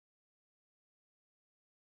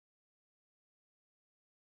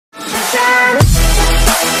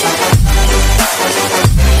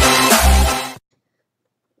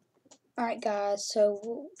Alright guys,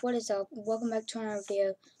 so what is up? Welcome back to another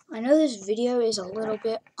video. I know this video is a little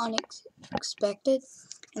bit unexpected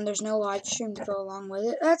and there's no live stream to go along with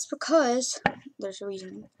it. That's because there's a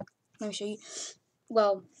reason. Let me show you.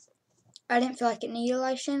 Well, I didn't feel like it needed a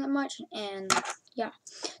live stream that much, and yeah.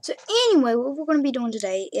 So anyway, what we're going to be doing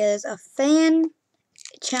today is a fan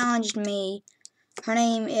challenged me. Her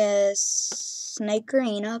name is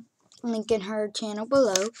Snakerina. Link in her channel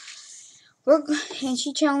below. And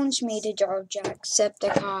she challenged me to draw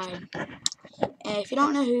Jacksepticeye. And if you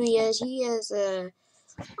don't know who he is a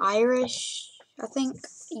Irish, I think,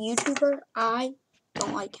 YouTuber. I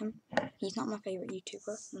don't like him. He's not my favorite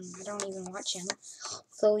YouTuber. I don't even watch him.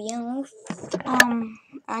 So, you know,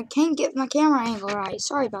 I can't get my camera angle right.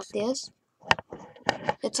 Sorry about this.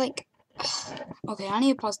 It's like, okay, I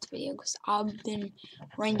need to pause the video because I've been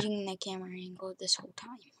ranging the camera angle this whole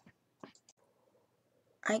time.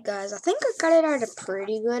 Alright guys, I think I got it at a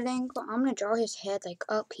pretty good angle. I'm going to draw his head like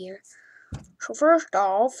up here. So first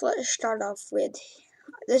off, let's start off with,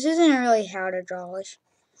 this isn't really how to draw this.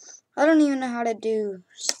 I don't even know how to do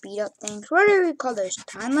speed up things. What do we call those?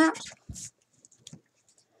 Time lapse?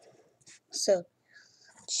 So,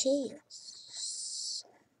 cheers.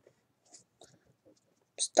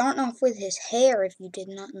 Starting off with his hair if you did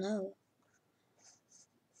not know.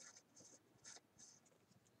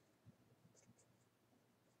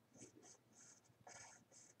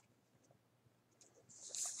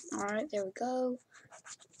 Alright, there we go.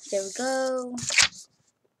 There we go.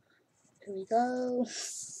 Here we go.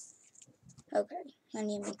 Okay, I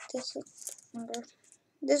need to make this longer.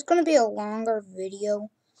 This is going to be a longer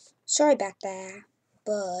video. Sorry about that.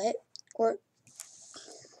 But,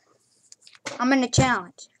 I'm in a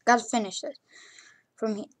challenge. Gotta finish this.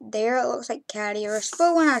 From there, it looks like cat ears.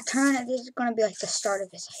 But when I turn it, this is going to be like the start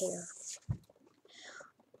of his hair.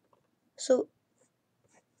 So,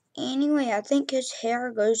 anyway, I think his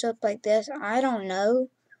hair goes up like this. I don't know.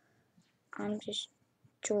 I'm just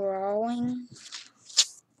drawing.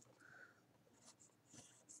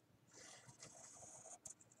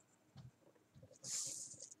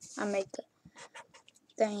 I made the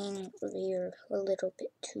thing over here a little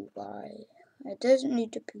bit too wide. It doesn't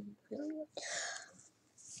need to be really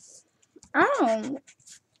wide.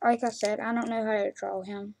 Like I said, I don't know how to draw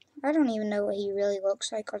him. I don't even know what he really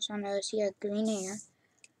looks like. All I know is he has green hair.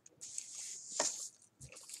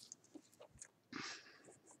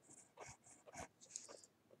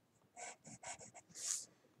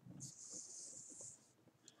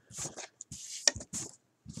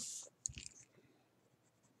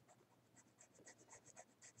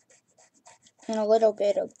 And a little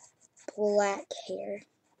bit of black hair.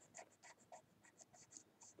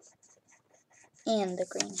 And the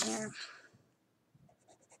green hair.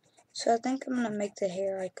 So I think I'm going to make the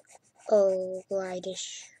hair like a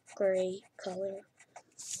lightish gray color.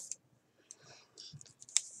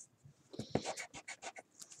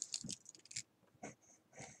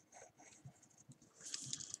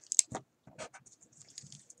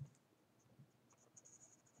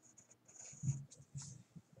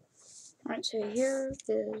 Alright, so here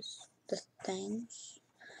is the things.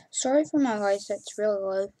 Sorry for my voice, that's really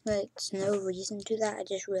low. There's no reason to that, I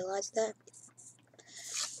just realized that.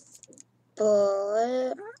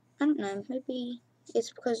 But, I don't know, maybe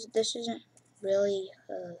it's because this isn't really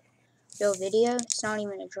a real video. It's not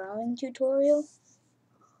even a drawing tutorial.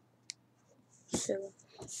 So,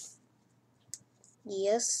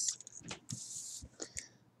 yes.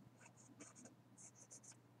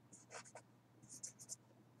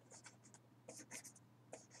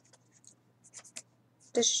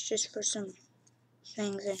 This is just for some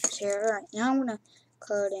things in his hair. Alright, now I'm going to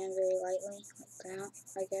color it in very lightly, like that,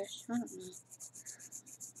 I guess. I don't know.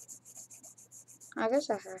 I guess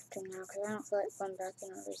I have to now, because I don't feel like going back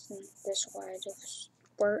and erasing this wide of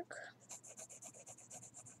work.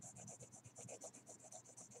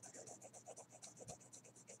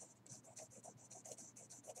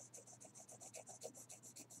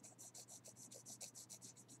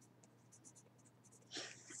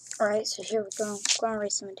 Alright, so here we go. I'm going to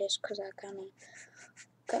erase some of this, because I kind of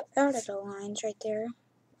got out of the lines right there.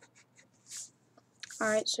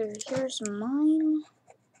 Alright, so here's mine.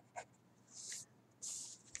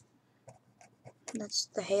 That's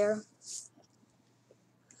the hair.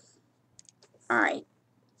 Alright.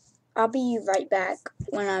 I'll be right back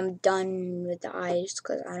when I'm done with the eyes,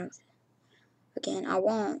 because I don't... Again, I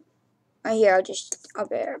won't. Right here, I'll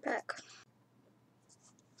be right back.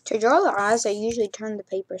 To draw the eyes, I usually turn the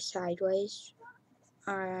paper sideways.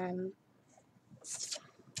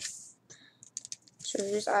 So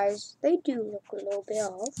his eyes, they do look a little bit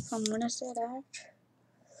off, I'm gonna say that.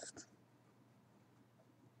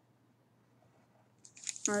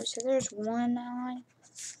 Alright, so there's one eye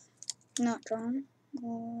not drawn.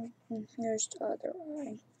 And here's the other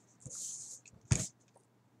eye.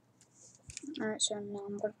 Alright, so now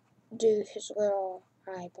I'm going to do his little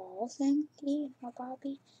eyeball thingy, my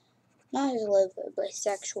Bobby. Not his logo, but his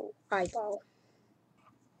actual eyeball.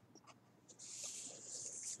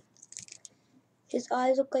 His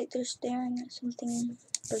eyes look like they're staring at something,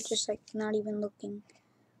 or just like not even looking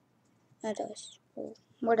at us, or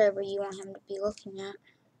whatever you want him to be looking at.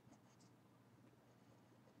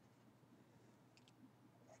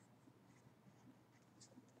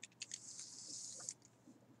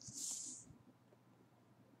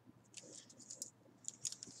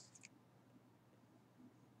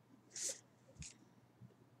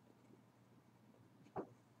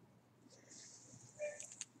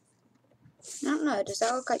 I don't know, does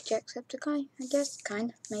that look like Jacksepticeye? I guess,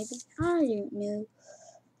 kind of, maybe. I don't know.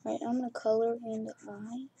 Right, I'm going to color in the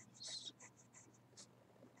eyes.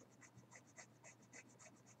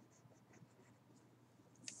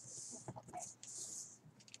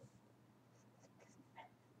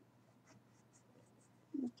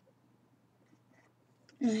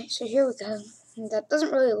 Alright, so here we go. That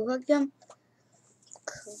doesn't really look like them,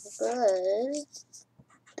 because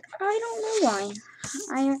I don't know why.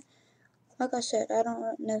 Like I said, I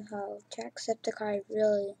don't know how Jacksepticeye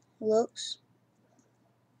really looks.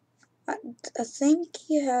 I think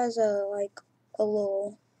he has a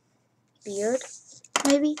little beard,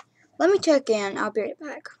 maybe. Let me check in. I'll be right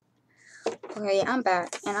back. Okay, I'm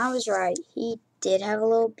back, and I was right. He did have a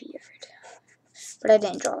little beard, but I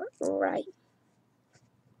didn't draw it right.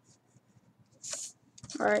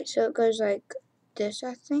 Alright, so it goes like this,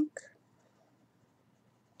 I think.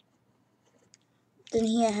 Then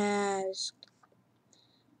he has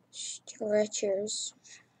stretchers,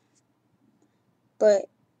 but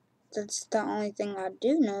that's the only thing I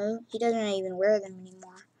do know. He doesn't even wear them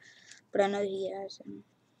anymore, but I know he has them.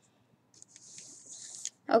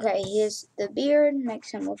 Okay, the beard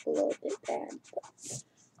makes him look a little bit bad.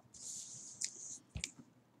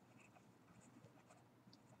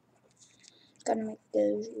 Gotta make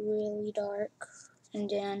those really dark, and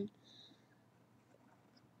then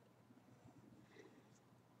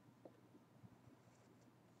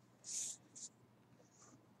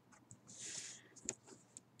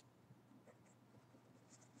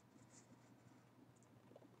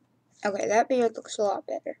okay, that beard looks a lot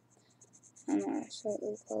better. I'm gonna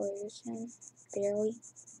slightly color this in, barely.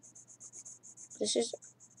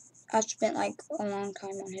 I spent like a long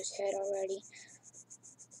time on his head already.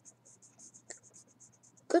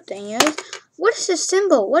 Good thing is, what is this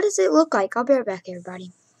symbol? What does it look like? I'll be right back,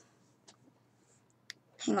 everybody.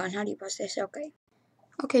 Hang on, how do you press this? Okay.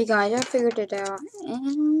 Okay, guys, I figured it out,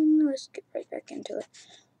 and let's get right back into it.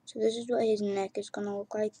 So this is what his neck is gonna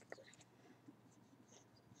look like.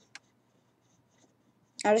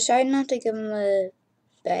 I decided not to give him a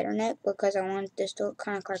better neck because I want this to look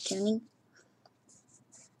kind of cartoony.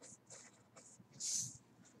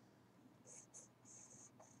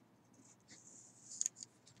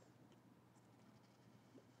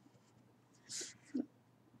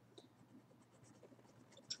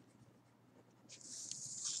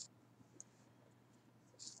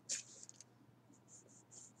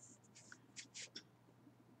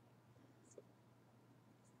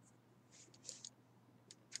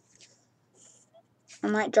 I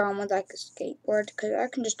might draw him with like a skateboard because I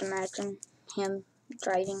can just imagine him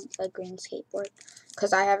driving a green skateboard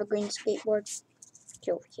because I have a green skateboard.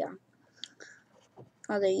 So, yeah.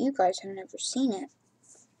 Although you guys have never seen it.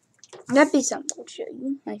 That'd be something I'll show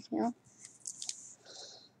you, like, you know.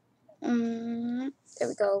 There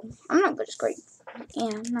we go. I'm not good at skateboarding.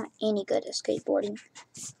 Yeah, I'm not any good at skateboarding.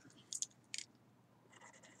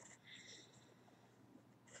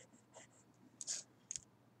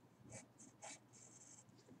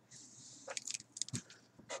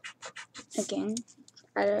 Again,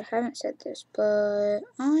 I haven't said this, but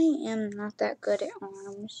I am not that good at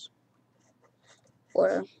arms.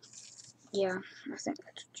 Or, yeah, I think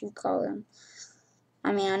that's what you call them.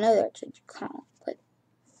 I mean, I know that's what you call them, but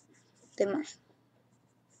they might.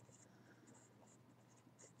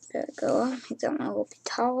 There we go. Make that one a little bit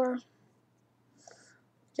taller.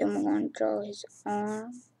 Then we're going to draw his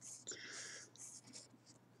arm.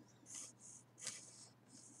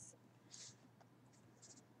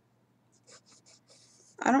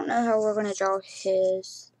 I don't know how we're going to draw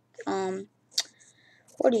his,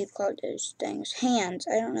 what do you call those things? Hands.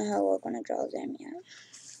 I don't know how we're going to draw them yet.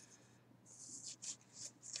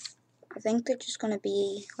 I think they're just going to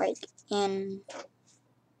be, like, in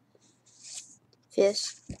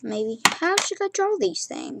fist, maybe. How should I draw these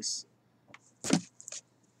things?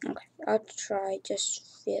 Okay, I'll try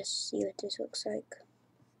just fist, see what this looks like.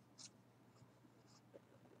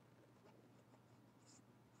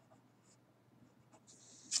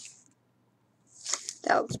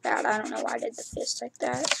 That looks bad. I don't know why I did the fist like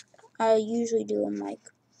that. I usually do them like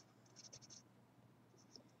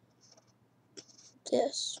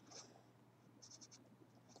this.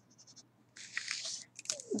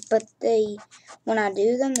 But when I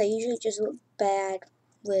do them, they usually just look bad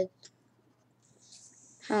with,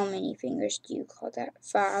 how many fingers do you call that?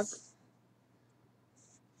 5.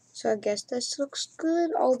 So I guess this looks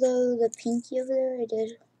good, although the pinky over there, I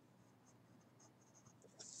did.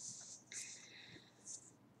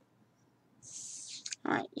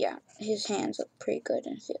 Alright, yeah, his hands look pretty good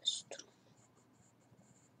in fist.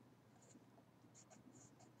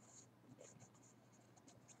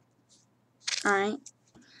 Alright.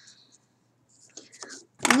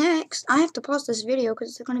 Next, I have to pause this video because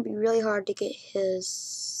it's going to be really hard to get his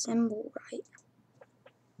symbol right.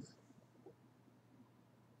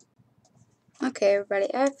 Okay,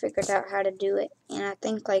 everybody, I figured out how to do it. And I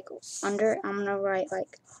think, like, under it, I'm going to write,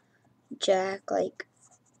 like, Jack, like,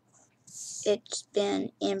 it's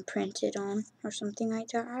been imprinted on, or something like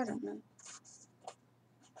that. I don't know.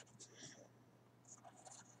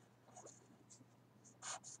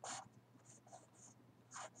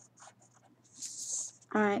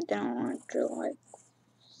 Alright, then I want to do like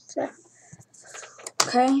that.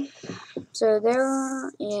 Okay, so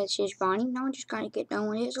there is his body. Now I'm just going to get done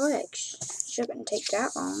with his legs. Shouldn't take that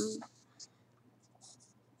long.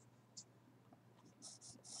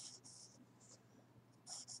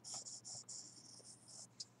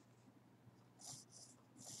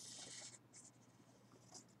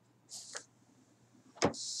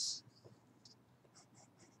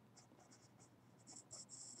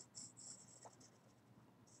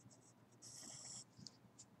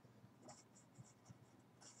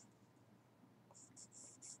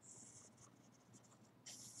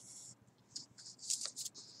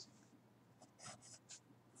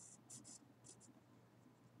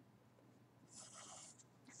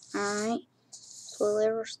 Alright, so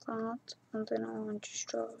liver slot, and then I want to just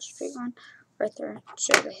draw a straight line right there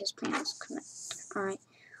so that his pants connect. Alright,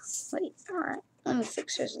 wait, alright, let me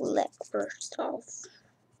fix his leg first off.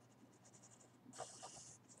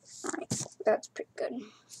 Alright, that's pretty good.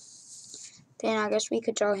 Then I guess we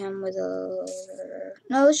could draw him with a,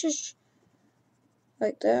 no, let's just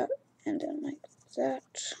like that, and then like that.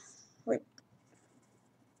 Wait.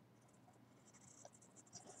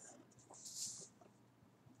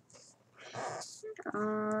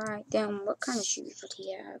 Alright, then what kind of shoes would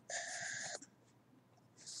he have?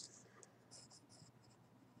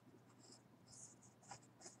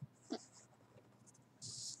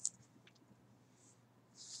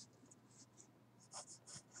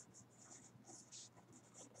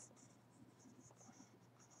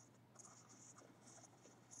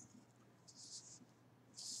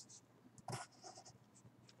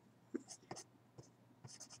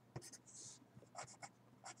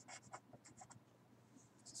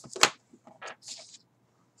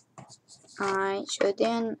 Alright, so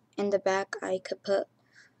then in the back I could put,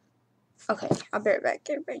 okay, I'll be right back,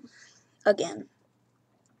 everybody, again.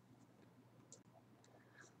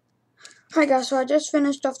 Alright guys, so I just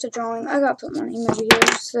finished off the drawing. I gotta put my name over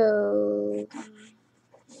here, so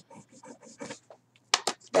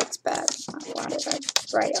that's bad. Why did I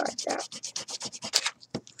write it like that?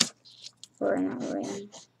 Or not writing.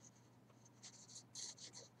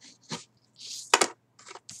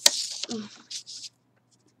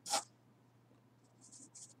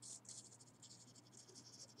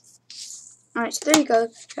 Alright, so there you go.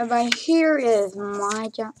 Everybody, here is my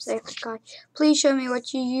jump safe guide. Please show me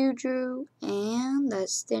what you drew. And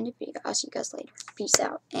that's the end of the video. I'll see you guys later. Peace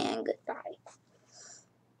out and goodbye.